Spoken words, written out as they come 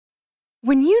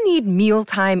When you need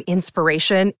mealtime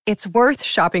inspiration, it's worth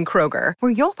shopping Kroger,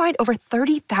 where you'll find over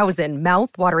 30,000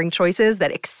 mouth-watering choices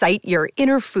that excite your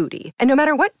inner foodie. And no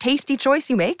matter what tasty choice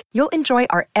you make, you'll enjoy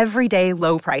our everyday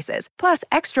low prices, plus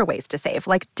extra ways to save,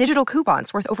 like digital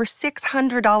coupons worth over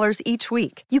 $600 each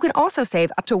week. You can also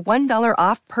save up to $1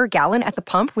 off per gallon at the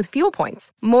pump with fuel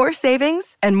points. More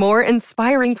savings and more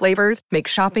inspiring flavors make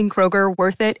shopping Kroger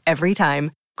worth it every time.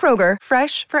 Kroger,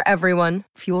 fresh for everyone.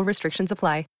 Fuel restrictions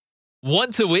apply.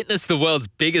 Want to witness the world's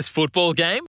biggest football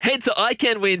game? Head to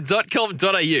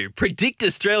iCanWin.com.au, predict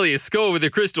Australia's score with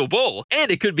a crystal ball, and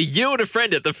it could be you and a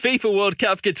friend at the FIFA World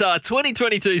Cup Qatar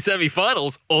 2022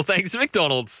 semi-finals, all thanks to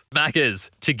McDonald's. Maccas,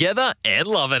 together and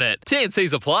loving it.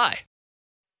 TNCs apply.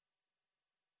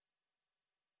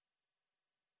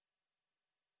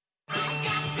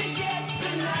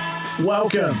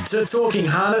 Welcome to Talking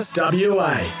Harness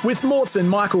WA with Morts and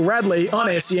Michael Radley on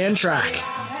SEN Track.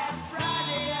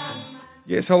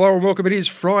 Yes, hello and welcome. It is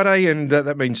Friday, and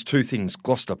that means two things.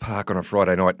 Gloucester Park on a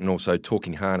Friday night, and also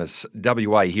Talking Harness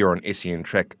WA here on SEN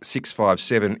Track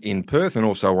 657 in Perth, and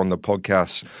also on the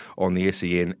podcast on the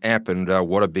SEN app. And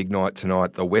what a big night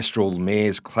tonight. The Westral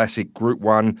Mares Classic Group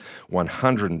 1,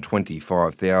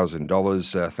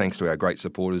 $125,000, thanks to our great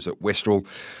supporters at Westral,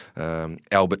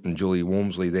 Albert and Julie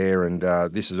Walmsley there. And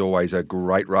this is always a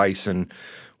great race, and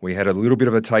we had a little bit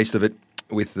of a taste of it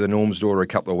with the Norm's Daughter a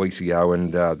couple of weeks ago,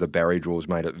 and the barrier draws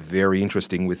made it very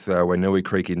interesting with Wanui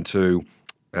Creek in 2,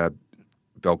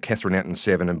 Belcatherine out in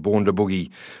 7, and Born to Boogie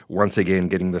once again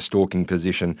getting the stalking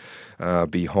position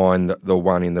behind the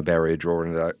one in the barrier draw.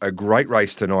 And a great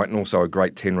race tonight, and also a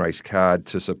great 10-race card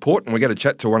to support. And we're going to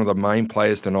chat to one of the main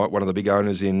players tonight, one of the big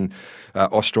owners in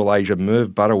Australasia,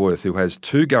 Merv Butterworth, who has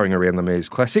 2 going around the Mares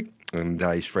Classic. And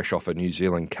he's fresh off a New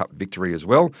Zealand Cup victory as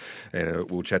well. And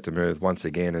we'll chat to Merv once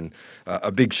again. And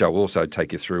a big show. We'll also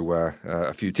take you through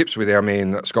a few tips with our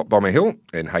man Scott Bomber Hill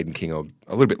and Hayden King a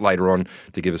little bit later on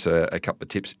to give us a couple of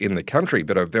tips in the country.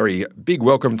 But a very big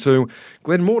welcome to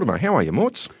Glenn Mortimer. How are you,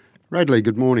 Morts? Radley,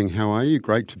 good morning. How are you?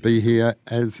 Great to be here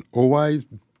as always.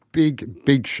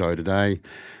 Big show today.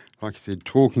 Like I said,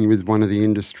 talking with one of the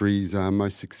industry's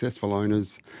most successful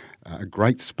owners, a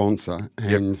great sponsor,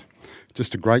 and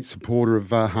just a great supporter of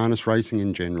harness racing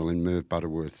in general in Merv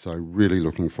Butterworth. So really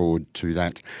looking forward to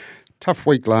that. Tough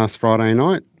week last Friday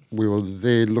night. We were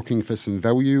there looking for some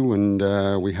value, and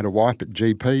we had a wipe at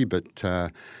GP, but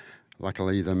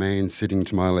luckily the man sitting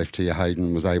to my left here,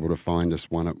 Hayden, was able to find us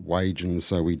one at Wagens,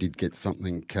 so we did get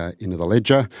something into the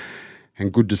ledger.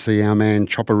 And good to see our man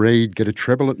Chopper Reed get a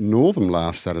treble at Northam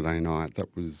last Saturday night. That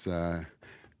was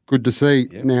good to see.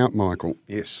 Yep. Now, Michael.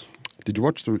 Yes. Did you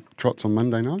watch the trots on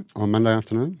Monday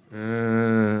afternoon?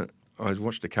 I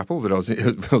watched a couple, but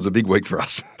it was a big week for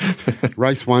us.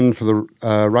 Race one for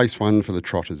the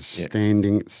trotters.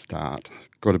 Standing start.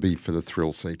 Got to be for the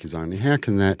thrill seekers only. How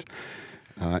can that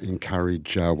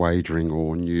encourage wagering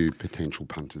or new potential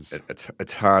punters?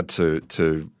 It's hard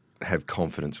to have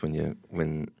confidence when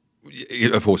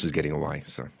a horse is getting away.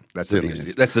 So that's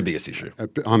the biggest issue.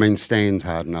 I mean, stands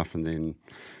hard enough, and then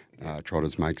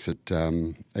trotters makes it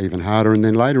even harder. And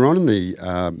then later on in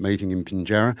the meeting in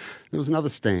Pinjarra, there was another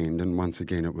stand, and once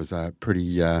again it was a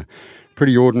pretty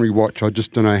ordinary watch. I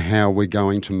just don't know how we're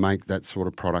going to make that sort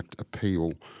of product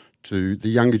appeal to the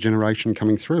younger generation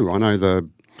coming through. I know the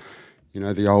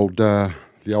old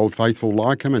faithful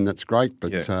like them, and that's great,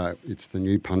 but it's the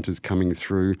new punters coming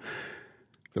through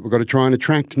that we've got to try and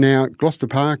attract. Now, Gloucester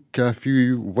Park, a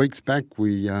few weeks back,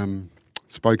 we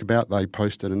spoke about, they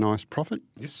posted a nice profit.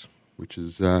 Yes. Which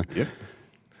is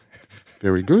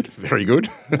very good. Very good.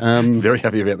 Very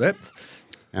happy about that.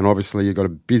 And obviously you've got a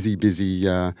busy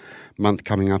month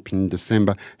coming up in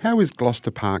December. How is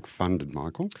Gloucester Park funded,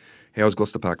 Michael? How is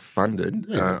Gloucester Park funded?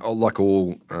 Yeah. Like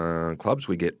all clubs,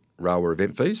 we get RAWA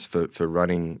event fees for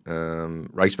running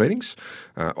race meetings.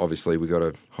 Obviously, we've got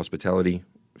a hospitality,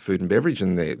 food and beverage,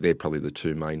 and they're probably the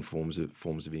two main forms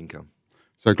of income.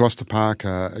 So Gloucester Park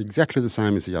are exactly the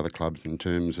same as the other clubs in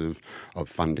terms of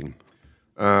funding?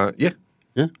 Yeah.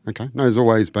 Yeah, okay. No, there's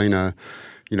always been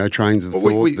trains of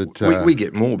thought that... We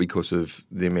get more because of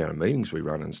the amount of meetings we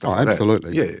run and stuff like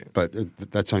absolutely. that. Yeah.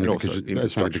 But that's only because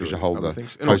you hold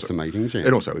the meetings. Yeah.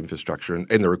 And also infrastructure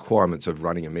and the requirements of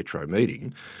running a metro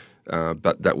meeting,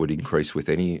 but that would increase with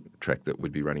any track that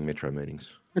would be running metro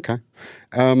meetings. Okay.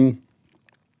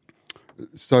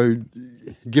 So,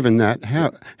 given that,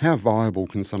 how viable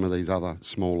can some of these other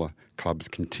smaller clubs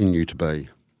continue to be?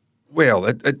 Well,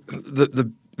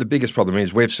 the biggest problem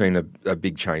is we've seen a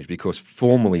big change because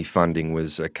formerly funding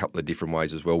was a couple of different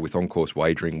ways as well, with on-course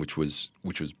wagering, which was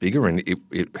bigger and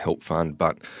it helped fund.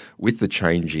 But with the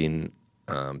change in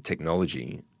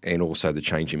technology, and also the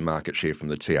change in market share from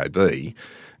the TAB,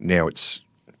 now it's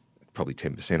probably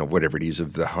 10% of whatever it is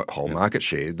of the whole market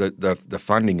share. The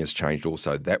funding has changed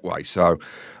also that way. So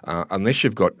unless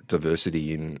you've got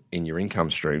diversity in your income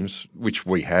streams, which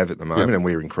we have at the moment, and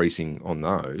we're increasing on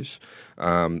those,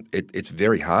 it's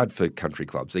very hard for country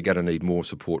clubs. They're going to need more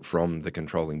support from the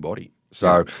controlling body.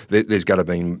 So there's going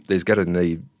to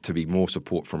need to be more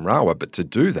support from RAWA, but to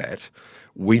do that,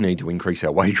 we need to increase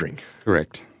our wagering.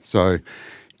 Correct. So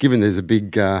given there's a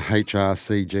big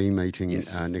HRCG meeting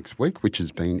next week, which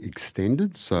has been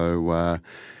extended, so I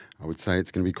would say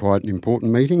it's going to be quite an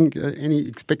important meeting.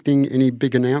 Expecting any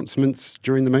big announcements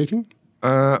during the meeting?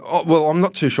 Well, I'm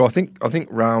not too sure. I think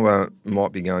RAWA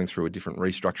might be going through a different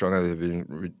restructure. I know they've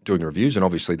been doing reviews, and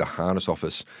obviously the harness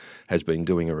office has been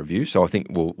doing a review. So I think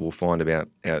we'll find about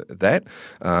that.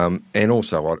 And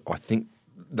also, I think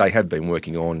they have been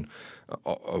working on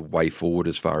a way forward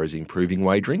as far as improving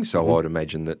wagering. So I'd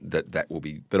imagine that will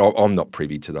be. But I'm not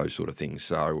privy to those sort of things.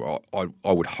 So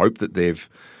I would hope that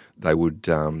they would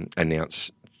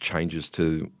announce changes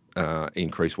to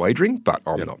increase wagering, but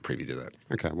I'm not privy to that.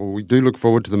 Okay, well, we do look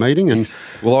forward to the meeting. And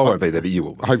well, I won't be there, but you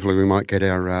will be. Hopefully we might get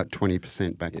our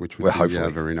 20% back, which would be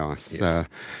very nice. Yes.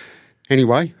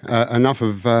 Anyway, enough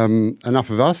of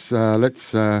us.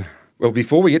 Let's... Well,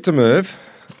 before we get to Merv,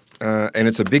 and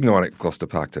it's a big night at Gloucester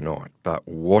Park tonight, but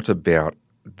what about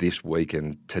this week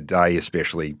and today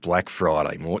especially, Black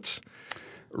Friday, Morts?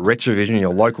 Retrovision,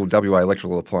 your local WA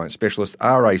electrical appliance specialist,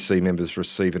 RAC members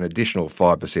receive an additional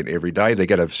 5% every day. They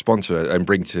get a sponsor and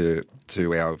bring to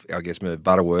our guest Merv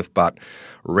Butterworth, but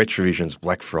Retrovision's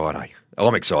Black Friday.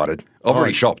 I'm excited. I've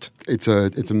already shopped. It's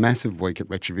a massive week at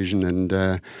Retrovision,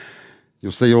 and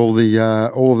you'll see all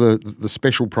the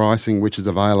special pricing which is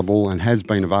available and has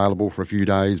been available for a few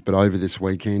days, but over this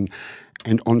weekend.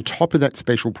 And on top of that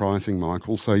special pricing,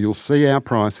 Michael, so you'll see our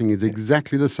pricing is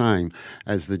exactly the same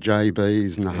as the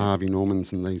JBs and the Harvey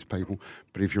Normans and these people.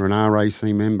 But if you're an RAC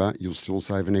member, you'll still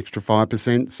save an extra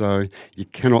 5%, so you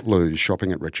cannot lose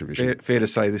shopping at Retrovision. Fair to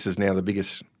say this is now the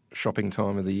biggest shopping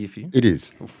time of the year for you? It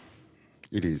is.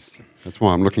 It is. That's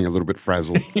why I'm looking a little bit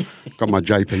frazzled. Got my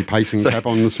JP pacing cap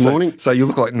on this morning. So you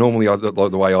look like normally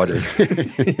the way I do.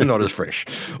 You're not as fresh.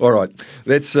 All right.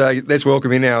 Let's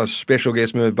welcome in our special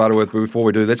guest, Merv Butterworth. But before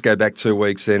we do, let's go back 2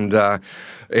 weeks. And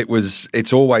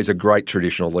it's always a great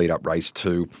traditional lead-up race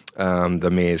to the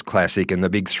Mares Classic. And the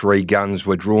big three guns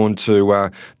were drawn to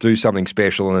do something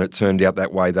special. And it turned out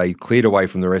that way. They cleared away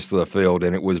from the rest of the field.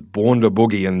 And it was Born to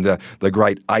Boogie and the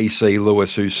great AC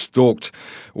Lewis who stalked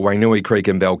Wainui Creek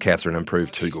and Balcatherine and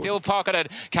proved too good. Still pocketed,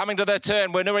 coming to the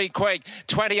turn, Wainui Creek,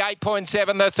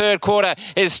 28.7, the third quarter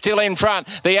is still in front.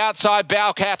 The outside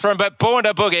Balcatherine, but Born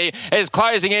to Boogie is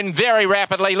closing in very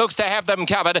rapidly, looks to have them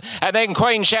covered. And then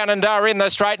Queen Shenandoah in the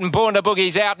straight, and Born to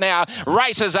Boogie's out now,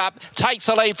 races up, takes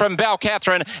a lead from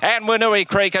Balcatherine and Wainui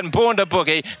Creek, and Born to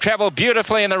Boogie travelled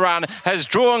beautifully in the run, has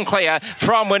drawn clear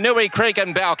from Wainui Creek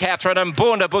and Balcatherine, and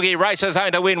Born to Boogie races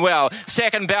home to win well.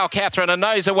 Second Balcatherine, a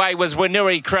nose away was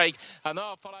Wainui Creek. And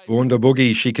Born to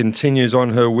Boogie, she continues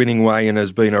on her winning way and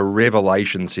has been a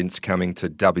revelation since coming to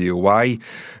WA.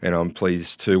 And I'm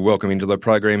pleased to welcome into the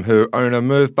program her owner,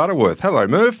 Merv Butterworth. Hello,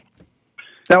 Merv.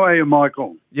 How are you,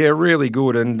 Michael? Yeah, really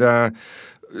good. And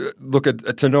look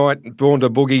at tonight, Born to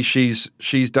Boogie.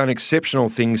 She's done exceptional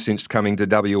things since coming to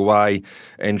WA,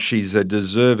 and she's a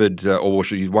deserved, or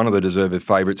she's one of the deserved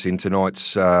favourites in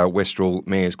tonight's Westral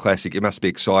Mares Classic. It must be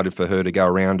excited for her to go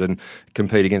around and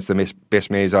compete against the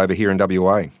best mares over here in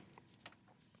WA.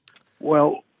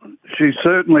 Well, she's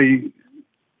certainly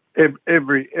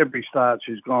every start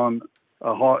she's gone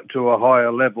to a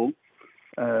higher level.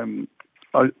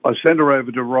 I sent her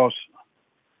over to Ross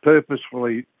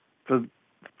purposefully for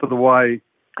the way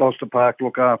Gloucester Park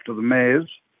look after the mares,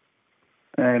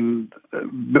 and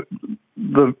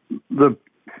the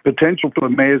potential for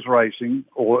mares racing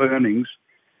or earnings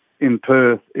in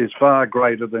Perth is far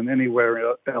greater than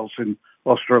anywhere else in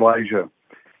Australasia.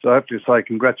 So I have to say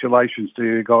congratulations to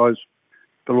you guys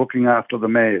for looking after the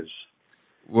mares.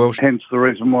 Well, hence the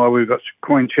reason why we've got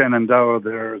Queen Shenandoah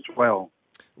there as well.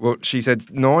 Well, she's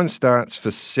had 9 starts for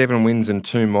 7 wins and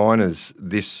 2 minors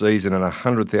this season and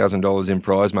 $100,000 in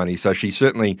prize money. So she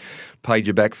certainly paid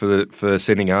you back for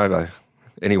sending over.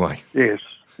 Anyway. Yes.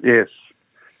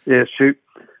 She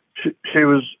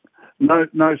was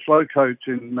no slow coach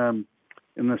in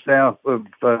the south of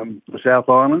the South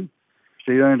Island.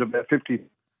 She earned about $50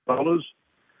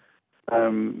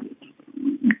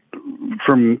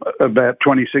 from about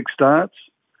 26 starts,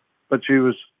 but she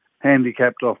was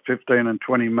handicapped off 15 and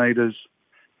 20 metres,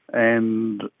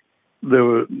 and there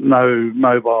were no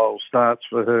mobile starts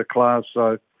for her class.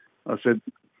 So I said,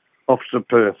 off to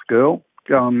Perth, girl.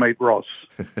 Go and meet Ross.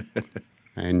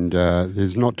 And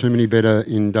there's not too many better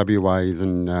in WA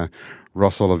than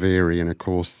Ross Oliveri, and of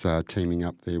course teaming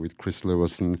up there with Chris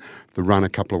Lewis. And the run a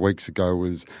couple of weeks ago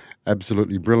was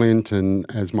absolutely brilliant. And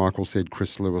as Michael said,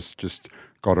 Chris Lewis just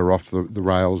got her off the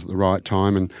rails at the right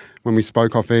time. And when we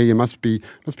spoke off air, you must be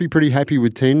pretty happy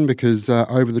with 10, because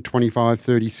over the 25,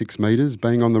 36 metres,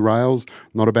 being on the rails,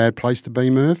 not a bad place to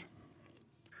be, Merv.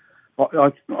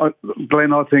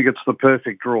 Glenn, I think it's the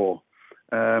perfect draw.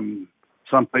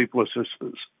 Some people are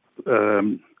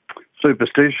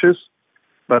superstitious,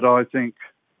 but I think,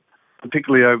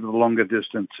 particularly over the longer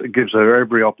distance, it gives her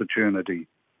every opportunity.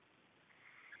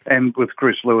 And with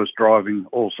Chris Lewis driving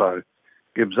also,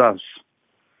 gives us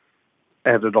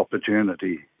added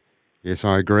opportunity. Yes,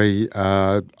 I agree.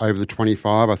 Over the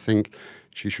 25, I think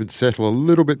she should settle a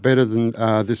little bit better than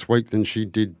this week than she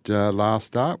did last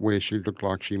start, where she looked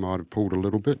like she might have pulled a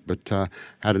little bit, but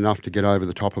had enough to get over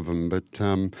the top of them. But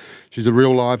she's a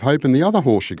real live hope. And the other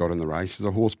horse she got in the race is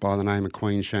a horse by the name of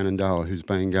Queen Shenandoah, who's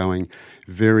been going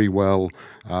very well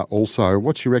also.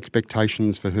 What's your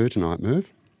expectations for her tonight,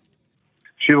 Merv?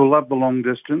 She will love the long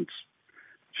distance.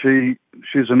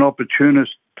 She's an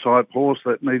opportunist type horse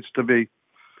that needs to be...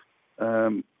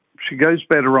 she goes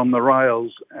better on the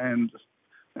rails, and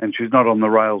she's not on the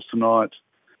rails tonight.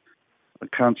 I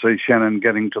can't see Shannon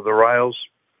getting to the rails.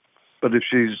 But if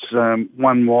she's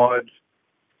one wide,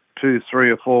 2,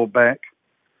 3 or 4 back,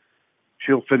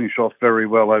 she'll finish off very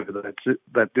well over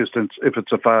that distance if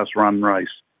it's a fast run race.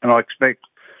 And I expect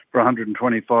for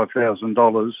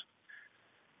 $125,000,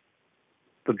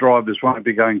 the drivers won't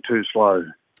be going too slow.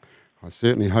 I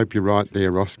certainly hope you're right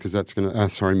there, Ross, because that's going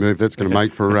to, Merv, that's going to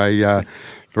make for a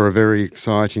very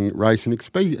exciting race. And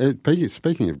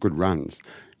speaking of good runs,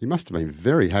 you must have been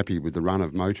very happy with the run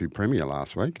of Motu Premier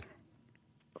last week.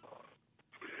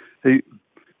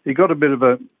 He got a bit of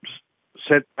a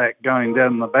setback going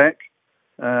down the back.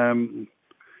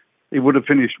 He would have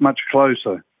finished much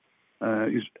closer.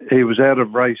 He was out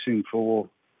of racing for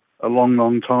a long,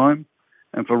 long time,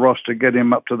 and for Ross to get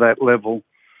him up to that level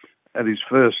at his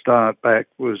first start back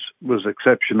was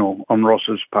exceptional on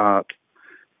Ross's part.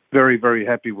 Very, very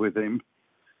happy with him.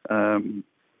 And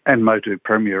Motu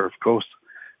Premier, of course.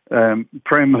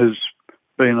 Prem has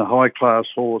been a high-class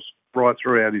horse right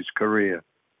throughout his career.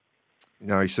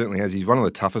 No, he certainly has. He's one of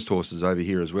the toughest horses over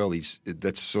here as well.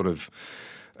 That's sort of...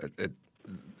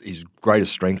 his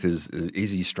greatest strength is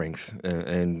his strength,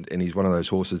 and he's one of those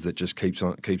horses that just keeps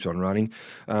on running.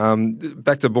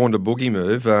 Back to Born to Boogie,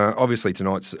 Merv. Obviously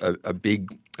tonight's a big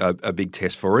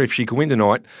test for her. If she can win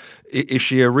tonight, is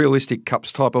she a realistic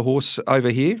Cups type of horse over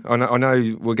here? I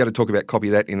know we're going to talk about Copy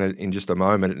That in just a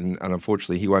moment, and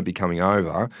unfortunately he won't be coming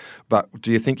over. But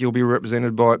do you think you'll be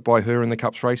represented by her in the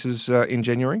Cups races in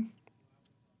January?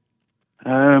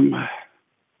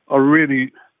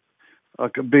 I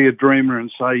could be a dreamer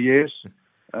and say yes.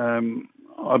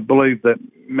 I believe that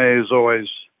mares always,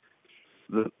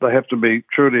 they have to be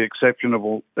truly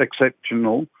exceptional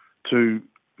to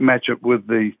match it with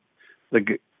the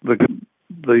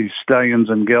stallions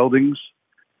and geldings.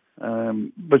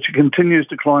 But she continues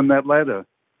to climb that ladder.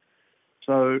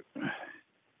 So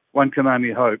one can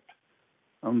only hope.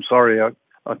 I'm sorry,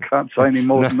 I can't say any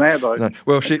more than that. No.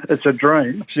 Well, it's a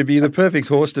dream. She'd be the perfect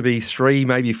horse to be 3,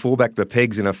 maybe 4 back the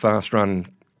pegs in a fast run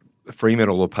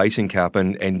Fremantle or Pacing Cup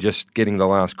and just getting the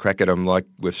last crack at them like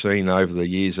we've seen over the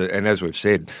years. And as we've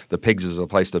said, the pegs is a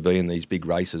place to be in these big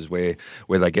races where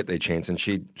they get their chance. And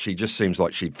she just seems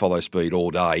like she'd follow speed all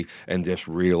day and just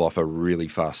reel off a really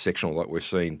fast sectional like we've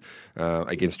seen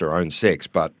against her own sex.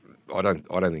 But I don't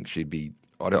think she'd be...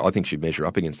 I think she'd measure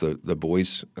up against the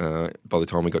boys by the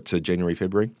time we got to January,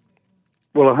 February.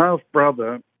 Well, a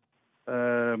half-brother,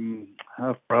 Glen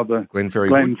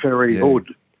Ferry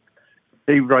Hood,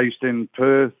 he raced in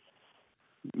Perth,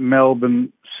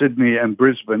 Melbourne, Sydney and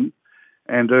Brisbane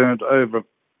and earned over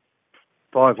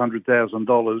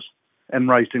 $500,000 and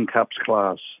raced in Cups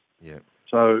class. Yeah.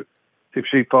 So if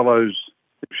she's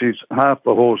half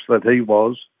the horse that he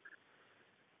was,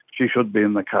 she should be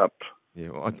in the Cup.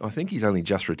 Yeah, well, I think he's only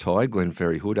just retired, Glen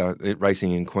Ferry Hood,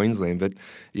 racing in Queensland. But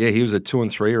yeah, he was a 2-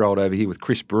 and 3-year-old over here with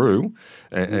Chris Brew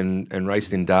and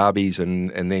raced in derbies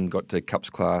and then got to Cups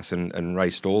class and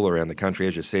raced all around the country.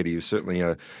 As you said, he was certainly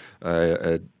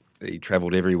he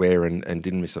travelled everywhere and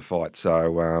didn't miss a fight.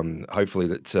 So hopefully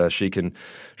that she can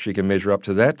measure up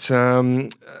to that.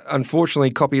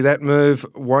 Unfortunately, Copy That, Merv,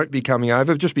 won't be coming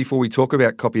over. Just before we talk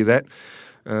about Copy That,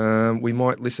 we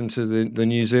might listen to the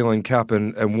New Zealand Cup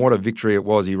and what a victory it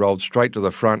was. He rolled straight to the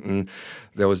front and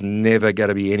there was never going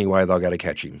to be any way they were going to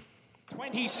catch him.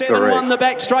 27 won the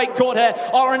back straight quarter.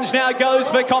 Orange now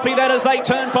goes for Copy That as they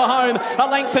turn for home.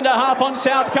 A length and a half on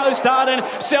South Coast Arden.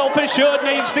 Self Assured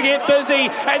needs to get busy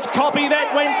as Copy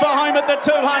That went for home at the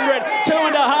 200.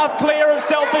 2.5 clear of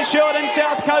Self Assured and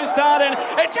South Coast Arden.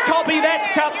 It's Copy That's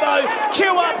Cup though.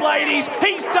 Queue up, ladies.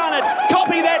 He's done it.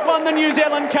 Copy That won the New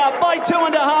Zealand Cup by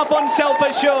 2.5 on Self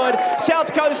Assured.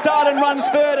 South Coast Arden runs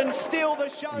third and still the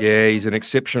show. Yeah, he's an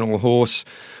exceptional horse,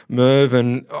 Merv,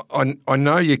 and I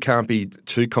know you can't be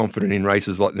too confident in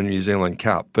races like the New Zealand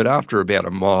Cup, but after about a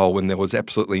mile when there was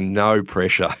absolutely no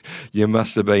pressure, you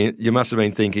must have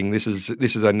been thinking this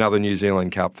is another New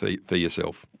Zealand Cup for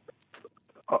yourself.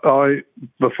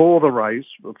 Before the race,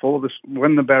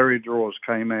 when the barrier draws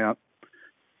came out,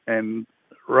 and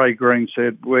Ray Green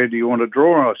said, "Where do you want to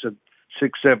draw?" I said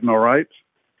 6, 7 or 8,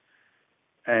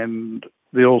 and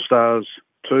the All Stars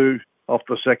 2 off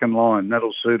the second line.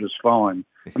 That'll suit us fine.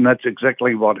 And that's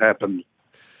exactly what happened.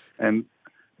 And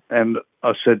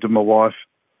I said to my wife,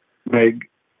 Meg,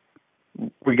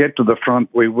 we get to the front,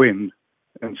 we win.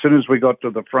 And as soon as we got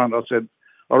to the front, I said,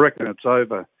 I reckon it's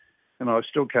over. And I was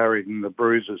still carrying the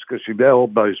bruises because she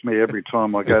elbows me every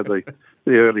time I go the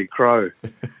early crow.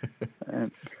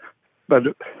 But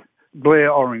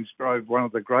Blair Orange drove one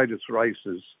of the greatest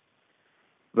races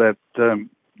that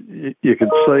you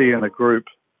could see in a group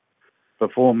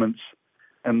performance,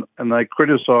 and they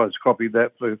criticised Copy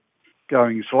That for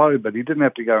going slow, but he didn't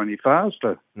have to go any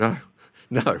faster. No.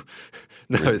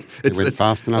 It went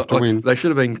fast enough to win. They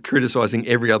should have been criticising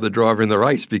every other driver in the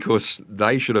race because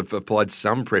they should have applied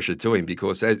some pressure to him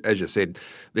because, as you said,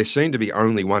 there seemed to be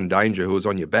only one danger who was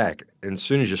on your back. And as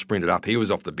soon as you sprinted up, he was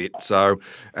off the bit. So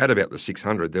at about the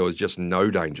 600, there was just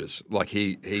no dangers. Like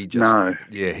he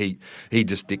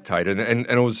just dictated. And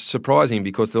it was surprising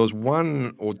because there was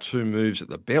 1 or 2 moves at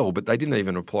the bell, but they didn't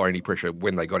even apply any pressure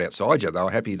when they got outside you. They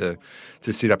were happy to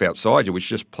sit up outside you, which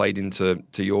just played into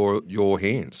your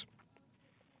hands.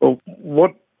 Well,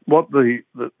 what the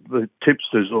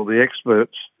tipsters or the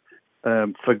experts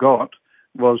forgot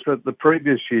was that the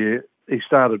previous year he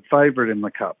started favourite in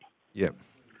the Cup. Yeah.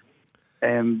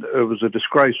 And it was a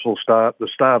disgraceful start. The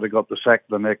starter got the sack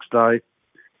the next day.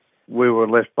 We were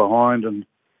left behind,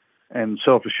 and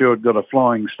Self Assured got a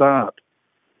flying start.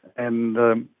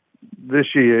 And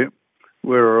this year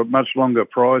we were a much longer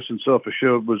price, and Self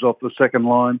Assured was off the second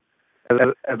line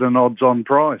at an odds-on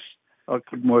price. I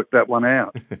couldn't work that one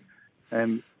out.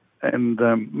 and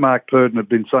Mark Purdon had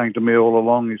been saying to me all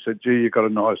along, he said, gee, you've got a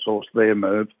nice horse there,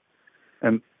 Merv.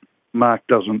 And Mark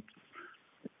doesn't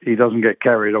get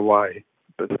carried away,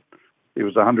 but he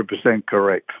was 100%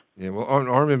 correct. Yeah, well,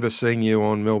 I remember seeing you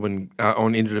on Melbourne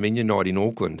on Inter-Dominion night in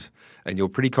Auckland, and you're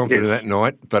pretty confident that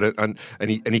night. But and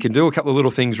he can do a couple of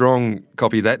little things wrong.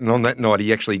 Copy that. And on that night,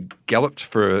 he actually galloped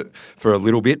for a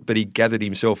little bit, but he gathered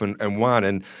himself and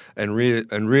won, and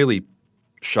really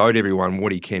showed everyone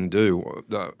what he can do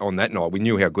on that night. We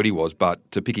knew how good he was, but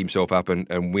to pick himself up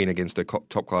and win against a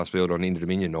top class field on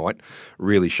Inter-Dominion night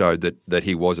really showed that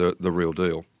he was the real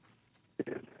deal.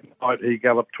 He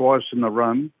galloped twice in the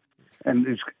run, and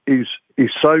he's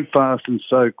so fast and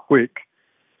so quick.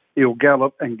 He'll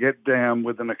gallop and get down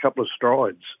within a couple of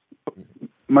strides.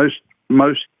 Most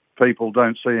people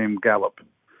don't see him gallop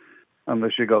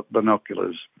unless you got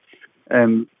binoculars,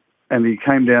 and he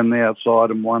came down the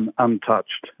outside and won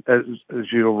untouched, as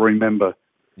you'll remember.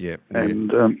 Yeah,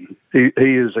 and he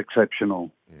is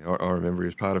exceptional. Yeah, I remember he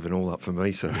was part of an all-up for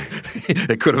me, so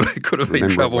it could have been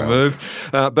trouble move.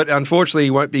 But unfortunately,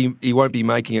 he won't be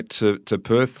making it to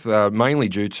Perth, mainly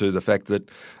due to the fact that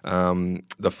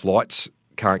the flights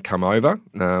can't come over.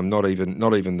 Not even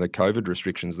the COVID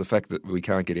restrictions. The fact that we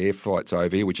can't get air flights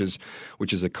over here, which is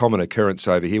a common occurrence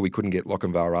over here. We couldn't get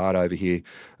Lochinvar over here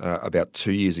about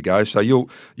 2 years ago. So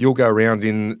you'll go around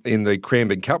in the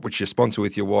Cranbourne Cup, which you sponsor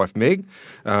with your wife Meg,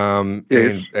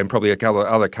 yes. and probably a couple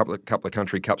of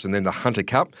country cups, and then the Hunter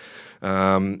Cup,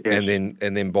 yes. and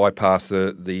then bypass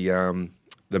the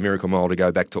Miracle Mile to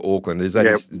go back to Auckland. Is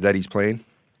that his plan?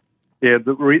 Yeah.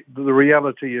 The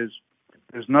reality is,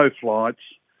 there's no flights,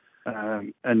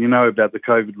 and you know about the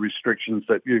COVID restrictions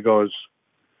that you guys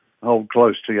hold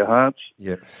close to your hearts.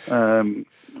 Yeah. And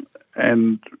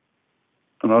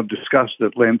I discussed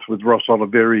at length with Ross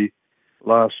Oliveri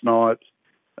last night.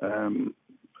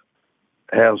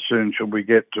 How soon should we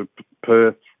get to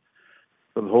Perth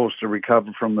for the horse to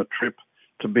recover from the trip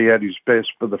to be at his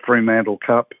best for the Fremantle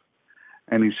Cup?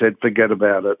 And he said, forget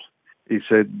about it. He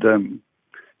said,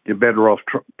 you're better off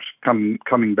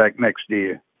coming back next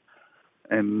year,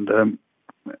 and I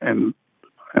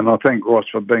thank Ross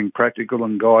for being practical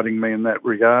and guiding me in that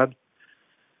regard.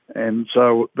 And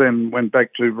so then went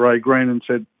back to Ray Green and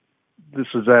said, this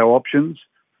is our options.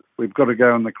 We've got to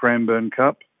go in the Cranbourne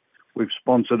Cup. We've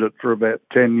sponsored it for about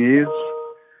 10 years.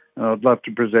 I'd love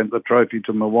to present the trophy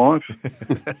to my wife.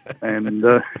 And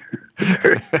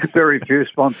very few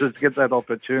sponsors get that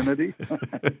opportunity.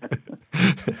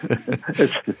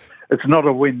 It's not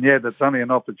a win yet. It's only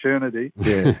an opportunity.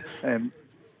 Yeah. And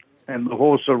the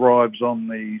horse arrives on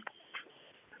the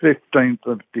 15th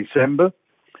of December.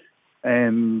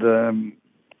 And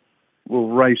we'll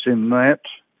race in that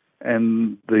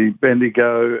and the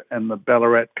Bendigo and the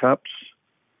Ballarat Cups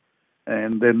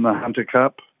and then the Hunter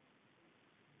Cup.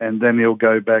 And then he'll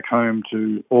go back home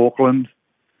to Auckland,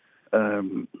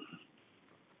 best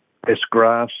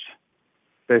grass,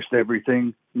 best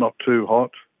everything, not too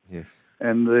hot. Yeah.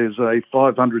 And there's a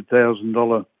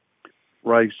 $500,000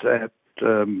 race at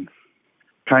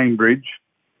Cambridge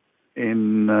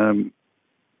in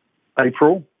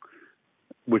April,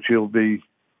 which he'll be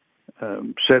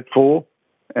set for,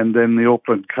 and then the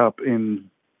Auckland Cup in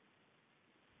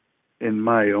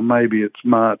May, or maybe it's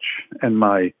March and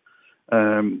May.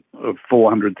 Of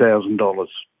 $400,000,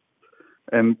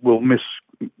 and we'll miss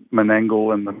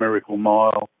Menangle and the Miracle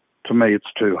Mile. To me,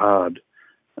 it's too hard.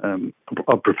 I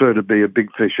prefer to be a big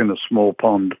fish in a small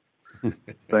pond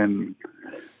than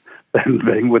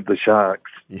being with the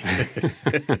sharks.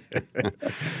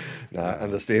 No,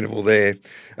 understandable there.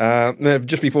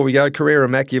 Just before we go, Carrera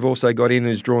Mac, you've also got in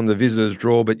who's drawn the visitors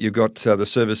draw, but you've got the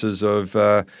services of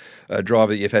a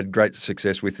driver that you've had great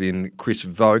success with in Chris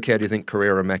Voke. How do you think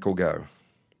Carrera Mac will go?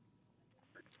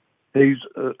 He's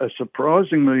a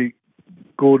surprisingly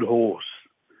good horse.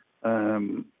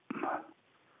 I'm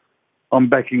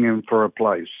backing him for a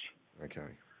place. Okay.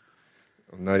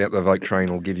 No doubt the Vote train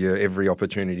will give you every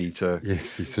opportunity to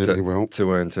yes, he certainly will.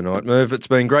 To earn tonight. Merv, it's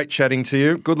been great chatting to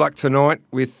you. Good luck tonight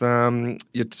with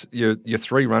your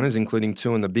three runners, including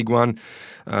two in the big one.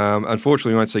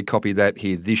 Unfortunately, we won't see Copy That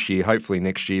here this year, hopefully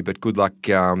next year, but good luck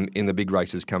in the big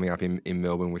races coming up in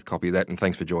Melbourne with Copy That, and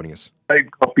thanks for joining us. Hey,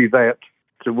 Copy That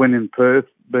to win in Perth,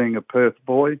 being a Perth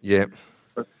boy. Yeah.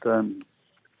 But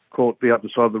caught the other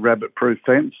side of the rabbit-proof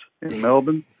fence in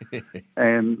Melbourne.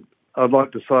 And I'd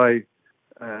like to say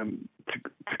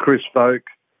to Chris Voke,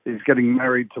 he's getting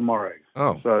married tomorrow.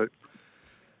 Oh.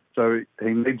 So he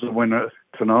needs a winner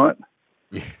tonight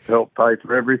to help pay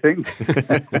for everything.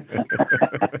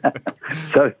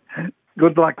 So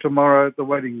good luck tomorrow at the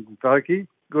wedding, Vokey.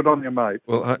 Good on you, mate.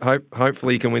 Well,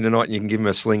 hopefully you can win tonight and you can give him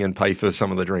a sling and pay for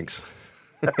some of the drinks.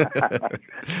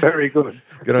 Very good.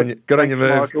 Good on you. Good on you,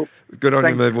 Merv. Michael. Good on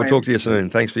Thanks, you, Merv. We'll man. talk to you soon.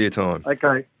 Thanks for your time.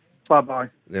 Okay. Bye-bye.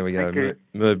 There we go. Thank you.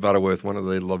 Merv Butterworth, one of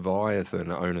the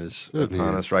Leviathan owners Certainly of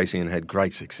harness is. racing, and had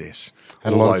great success.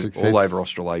 Had a lot of success. All over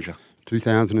Australasia.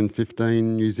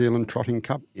 2015 New Zealand Trotting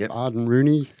Cup. Yep. Arden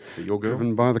Rooney, For your girl.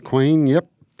 driven by the Queen. Yep.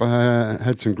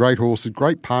 Had some great horses,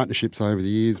 great partnerships over the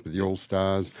years with the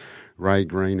All-Stars, Ray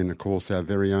Green, and of course our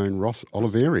very own Ross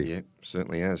Oliveri. Yeah,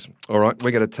 certainly has. All right,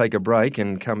 we're going to take a break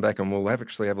and come back, and we'll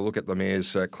actually have a look at the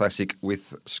Mares Classic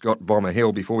with Scott Bomber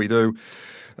Hill. Before we do,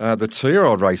 the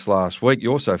 2-year-old race last week,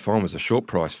 You're So Fine was a short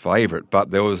price favourite,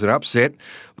 but there was an upset.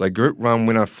 The Group 1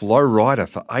 winner, Flow Rider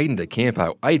for Aidan de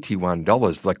Campo,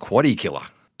 $81, the Quaddy Killer.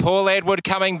 Paul Edward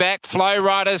coming back. Flow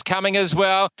Rider's coming as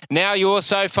well. Now You're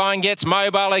So Fine gets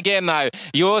mobile again, though.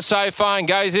 You're So Fine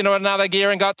goes into another gear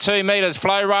and got 2 metres.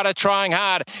 Flow Rider trying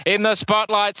hard. In the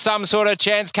spotlight, some sort of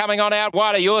chance coming on out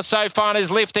wider. You're So Fine is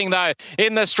lifting, though.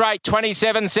 In the straight,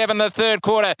 27-7 the third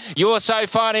quarter. You're So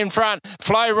Fine in front.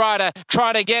 Flow Rider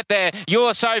trying to get there.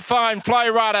 You're So Fine. Flow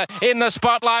Rider in the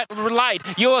spotlight late.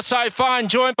 You're So Fine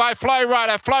joined by Flow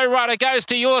Rider. Flow Rider goes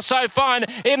to You're So Fine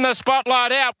in the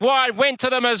spotlight out wide. Went to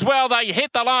them as well. They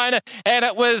hit the line, and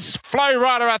it was Flow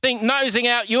Rider, I think, nosing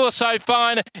out You're So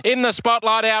Fine in the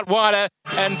spotlight out wider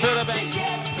and further back.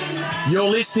 You're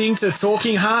listening to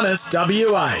Talking Harness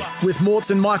WA with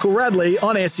Morts and Michael Radley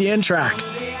on SEN Track.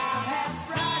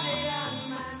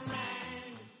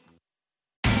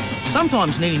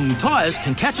 Sometimes needing new tyres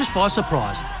can catch us by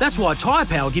surprise. That's why Tyre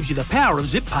Power gives you the power of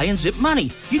zip pay and zip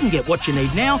money. You can get what you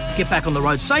need now, get back on the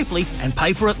road safely and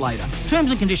pay for it later.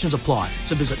 Terms and conditions apply.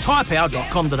 So visit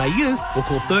tyrepower.com.au or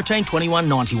call 13 21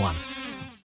 91.